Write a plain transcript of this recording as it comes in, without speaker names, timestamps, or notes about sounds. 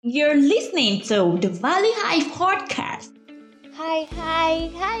You're listening to the Value Hive podcast. Hi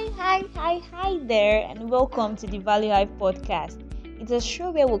there, and welcome to the Value Hive podcast. It's a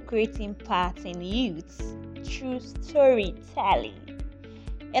show where we're creating paths in youths through storytelling.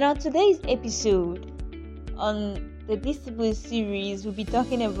 And on today's episode, on the Disable series, we'll be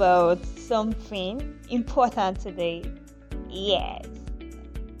talking about something important today. Yes.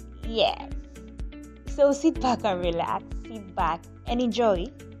 So sit back and relax, sit back and enjoy.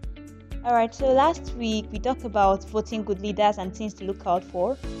 Alright, so last week we talked about voting good leaders and things to look out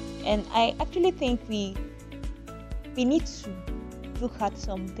for, and I actually think we need to look at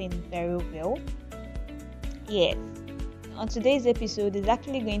something very well. Yes, on today's episode is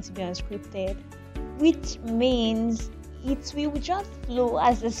actually going to be unscripted, which means it will just flow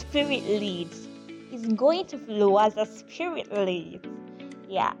as the spirit leads. It's going to flow as the spirit leads.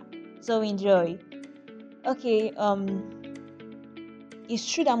 Yeah, so enjoy. Okay, it's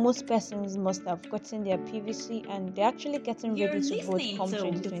true that most persons must have gotten their PVC and they're actually getting ready to vote come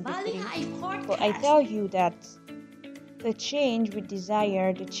 2023. But I tell you that the change we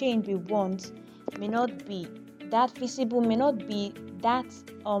desire, the change we want, may not be that visible, may not be that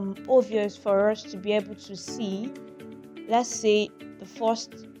obvious for us to be able to see. Let's say the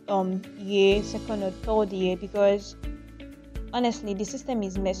first year, second or third year, because honestly the system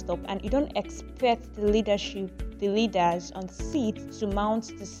is messed up and you don't expect the leaders on the seat to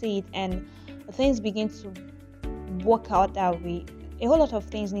mount the seat and things begin to work out that way. A whole lot of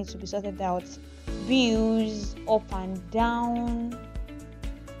things need to be sorted out. Bills up and down,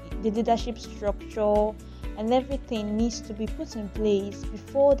 the leadership structure and everything needs to be put in place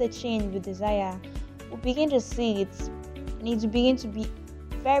before the change we desire. We begin to see it needs to begin to be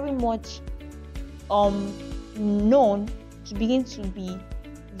very much known, to begin to be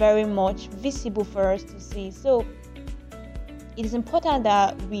very much visible for us to see. So it is important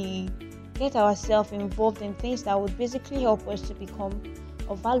that we get ourselves involved in things that would basically help us to become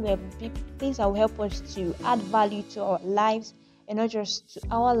valuable, things that will help us to add value to our lives, and not just to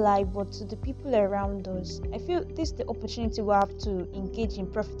our life but to the people around us. I feel this is the opportunity we have to engage in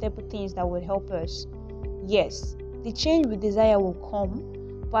profitable things that will help us. Yes, the change we desire will come,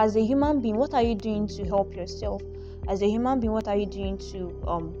 but as a human being, what are you doing to help yourself? As a human being, what are you doing to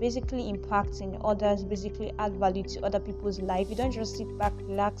basically impact in others, basically add value to other people's life? You don't just sit back,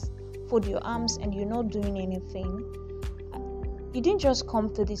 relax, fold your arms, and you're not doing anything. You didn't just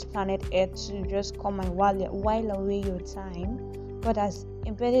come to this planet Earth to just come and while away your time. God has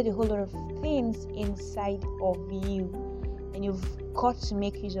embedded a whole lot of things inside of you, and you've got to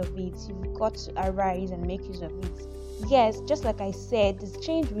make use of it. You've got to arise and make use of it. Yes, just like I said, this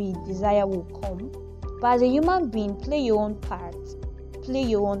change we desire will come. But as a human being, play your own part.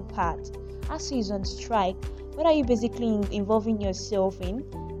 ASU is on strike. What are you basically involving yourself in?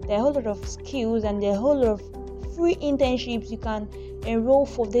 There are a whole lot of skills and there are a whole lot of free internships you can enroll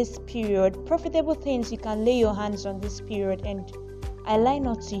for this period. Profitable things you can lay your hands on this period. And I lie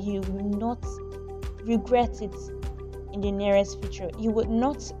not to you, you will not regret it in the nearest future. You would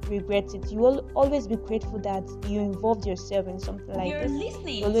not regret it. You will always be grateful that you involved yourself in something like this.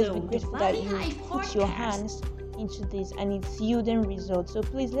 You'll always be grateful that you put your hands into this and it's yielding results. So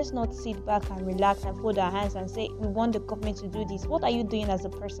please, let's not sit back and relax and fold our hands and say we want the government to do this. What are you doing as a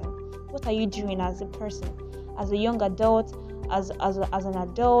person? What are you doing as a person? As a young adult, as an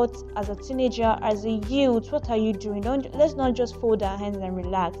adult, as a teenager, as a youth, what are you doing? Let's not just fold our hands and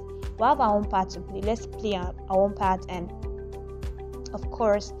relax. We have our own part to play. Let's play our own part, and of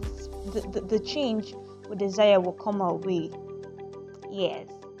course the change we desire will come our way. Yes,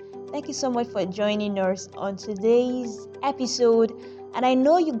 thank you so much for joining us on today's episode, and I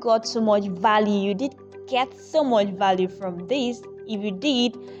know you got so much value. You did get so much value from this. If you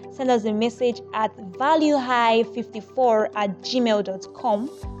did, send us a message at valuehive54@gmail.com,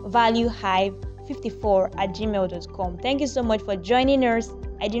 valuehive54@gmail.com. Thank you so much for joining us.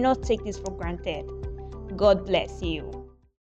 I do not take this for granted. God bless you.